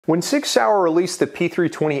When Sig Sauer released the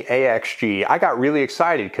P320 AXG, I got really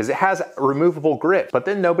excited because it has removable grips, but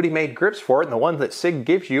then nobody made grips for it, and the ones that Sig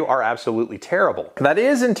gives you are absolutely terrible. That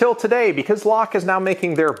is until today, because LOK is now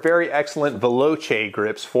making their very excellent Veloce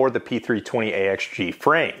grips for the P320 AXG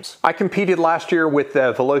frames. I competed last year with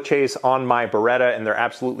the Veloces on my Beretta, and they're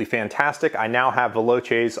absolutely fantastic. I now have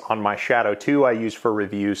Veloces on my Shadow 2 I use for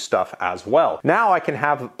review stuff as well. Now I can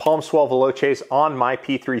have palmswell Veloces on my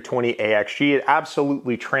P320 AXG. It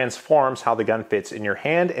absolutely transforms how the gun fits in your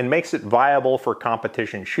hand and makes it viable for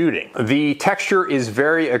competition shooting. The texture is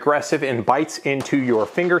very aggressive and bites into your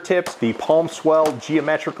fingertips. The palmswell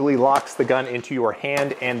geometrically locks the gun into your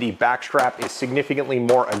hand, and the backstrap is significantly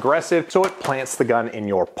more aggressive, so it plants the gun in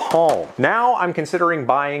your palm. Now I'm considering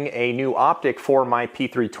buying a new optic for my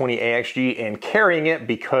P320 AXG and carrying it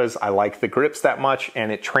because I like the grips that much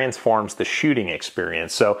and it transforms the shooting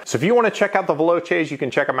experience. So if you want to check out the Veloces, you can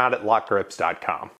check them out at lokgrips.com.